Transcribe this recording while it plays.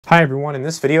Hi everyone, in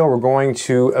this video we're going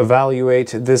to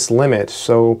evaluate this limit.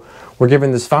 So we're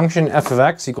given this function f of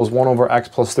x equals 1 over x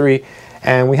plus 3,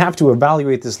 and we have to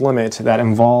evaluate this limit that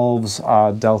involves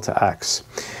delta x.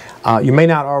 You may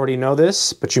not already know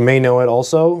this, but you may know it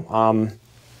also.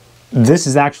 This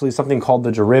is actually something called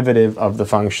the derivative of the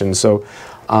function. So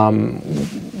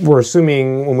we're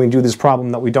assuming when we do this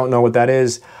problem that we don't know what that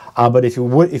is. But if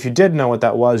you did know what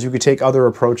that was, you could take other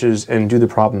approaches and do the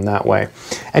problem that way.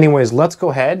 Anyways, let's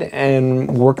go ahead and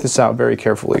work this out very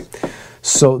carefully.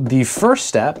 So the first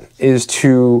step is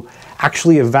to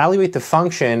actually evaluate the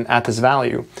function at this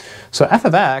value. So f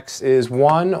of x is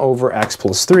 1 over x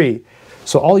plus 3.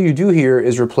 So all you do here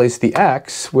is replace the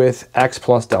x with x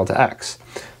plus delta x.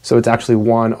 So it's actually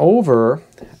 1 over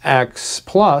x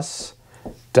plus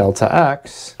delta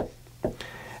x.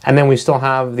 And then we still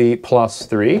have the plus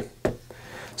 3.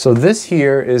 So this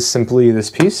here is simply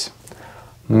this piece,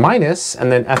 minus,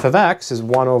 and then f of x is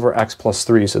 1 over x plus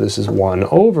 3. So this is 1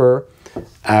 over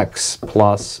x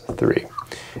plus 3.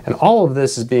 And all of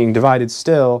this is being divided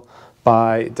still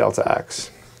by delta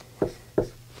x.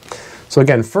 So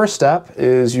again, first step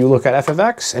is you look at f of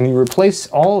x and you replace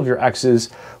all of your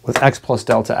x's with x plus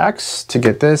delta x to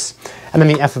get this. And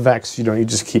then the f of x, you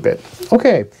just keep it.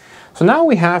 Okay, so now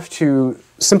we have to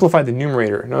simplify the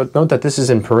numerator. Note that this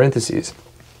is in parentheses.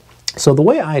 So the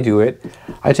way I do it,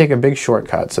 I take a big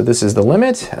shortcut. So this is the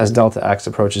limit as delta x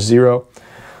approaches 0.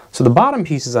 So the bottom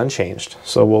piece is unchanged.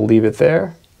 So we'll leave it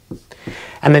there.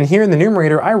 And then here in the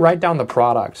numerator, I write down the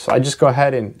product. So I just go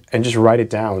ahead and just write it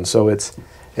down. So it's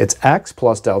x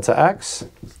plus delta x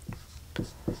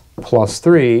plus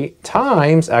 3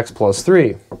 times x plus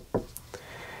 3.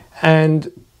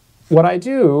 And what I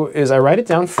do is I write it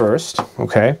down first,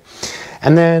 okay?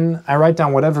 And then I write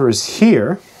down whatever is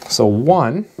here, so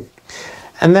 1.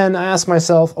 And then I ask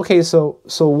myself, okay, so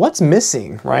what's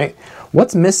missing, right?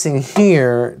 What's missing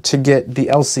here to get the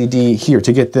LCD here,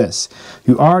 to get this?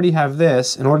 You already have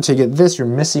this. In order to get this, you're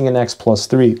missing an x plus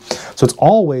 3. So it's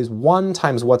always 1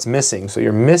 times what's missing. So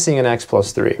you're missing an x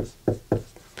plus 3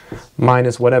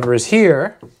 minus whatever is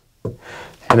here.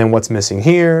 And then what's missing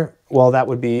here? Well, that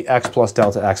would be x plus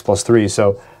delta x plus 3.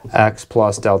 So x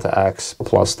plus delta x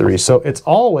plus 3. So it's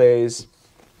always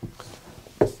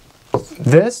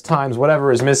this times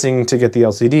whatever is missing to get the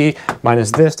LCD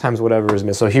minus this times whatever is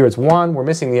missing. So here it's 1. We're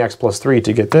missing the x plus 3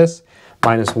 to get this.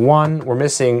 Minus 1. We're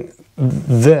missing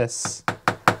this,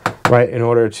 right, in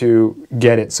order to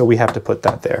get it. So we have to put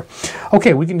that there.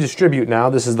 Okay, we can distribute now.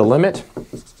 This is the limit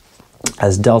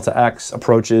as delta x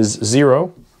approaches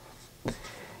 0.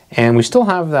 And we still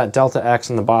have that delta x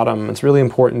in the bottom. It's really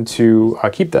important to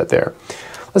keep that there.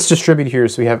 Let's distribute here.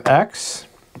 So we have x,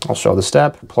 I'll show the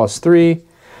step, plus 3.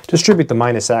 Distribute the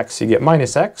minus x. You get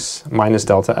minus x, minus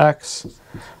delta x,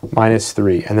 minus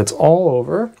 3. And it's all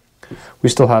over. We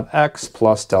still have x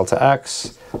plus delta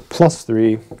x plus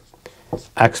 3,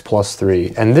 x plus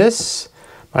 3. And this,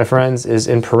 my friends, is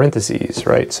in parentheses,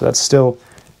 right? So that's still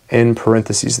in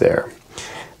parentheses there.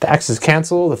 The x's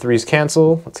cancel, the 3's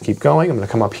cancel. Let's keep going. I'm going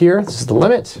to come up here. This is the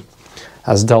limit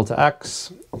as delta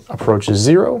x approaches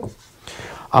 0.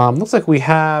 Looks like we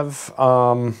have,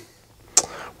 we're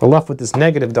left with this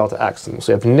negative delta x. So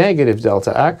we have negative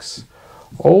delta x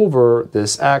over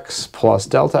this x plus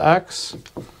delta x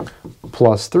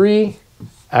plus 3,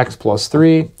 x plus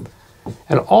 3.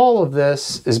 And all of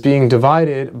this is being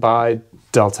divided by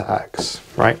delta x,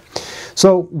 right?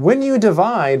 So when you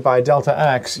divide by delta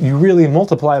x, you really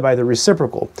multiply by the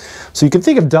reciprocal. So you can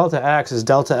think of delta x as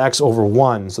delta x over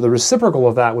 1. So the reciprocal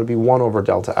of that would be 1 over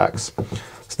delta x.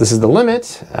 So this is the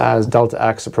limit as delta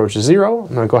x approaches 0.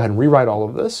 I'm going to go ahead and rewrite all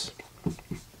of this.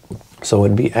 So it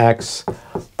would be x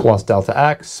plus delta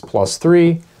x plus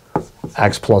 3,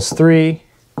 x plus 3.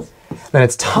 Then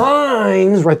it's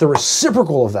times, right, the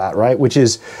reciprocal of that, right, which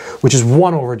is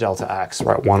 1 over delta x,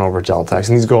 right, 1 over delta x.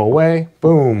 And these go away,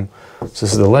 boom. So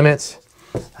this is the limit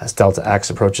as delta x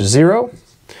approaches 0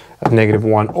 of negative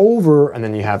 1 over, and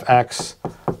then you have x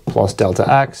plus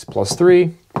delta x plus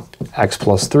 3, x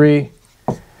plus 3.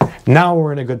 Now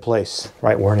we're in a good place,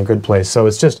 right? We're in a good place. So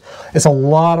it's a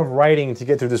lot of writing to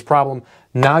get through this problem.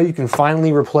 Now you can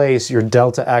finally replace your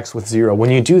delta x with 0. When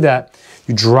you do that,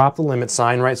 you drop the limit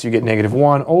sign, right? So you get negative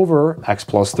 1 over x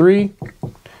plus 3,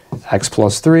 x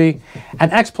plus 3.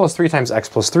 And x plus 3 times x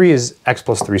plus 3 is x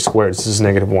plus 3 squared. This is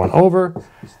negative 1 over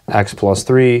x plus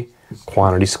 3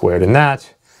 quantity squared. And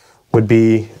that would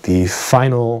be the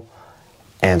final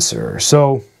answer.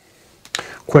 So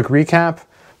quick recap.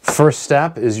 First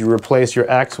step is you replace your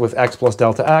x with x plus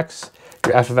delta x,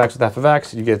 your f of x with f of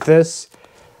x, you get this.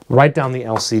 Write down the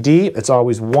LCD. It's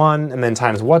always 1 and then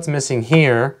times what's missing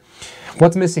here.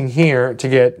 what's missing here to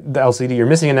get the LCD? You're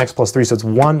missing an x plus 3, so it's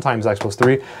 1 times x plus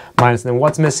 3 minus, and then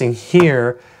what's missing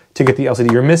here to get the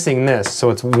LCD? You're missing this, so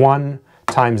it's 1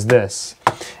 times this.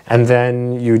 And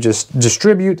then you just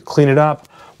distribute, clean it up.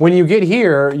 When you get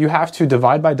here, you have to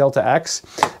divide by delta x.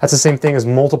 That's the same thing as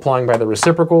multiplying by the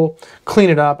reciprocal. Clean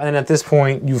it up, and then at this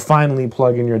point, you finally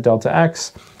plug in your delta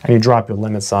x, and you drop your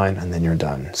limit sign, and then you're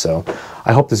done. So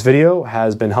I hope this video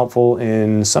has been helpful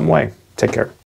in some way. Take care.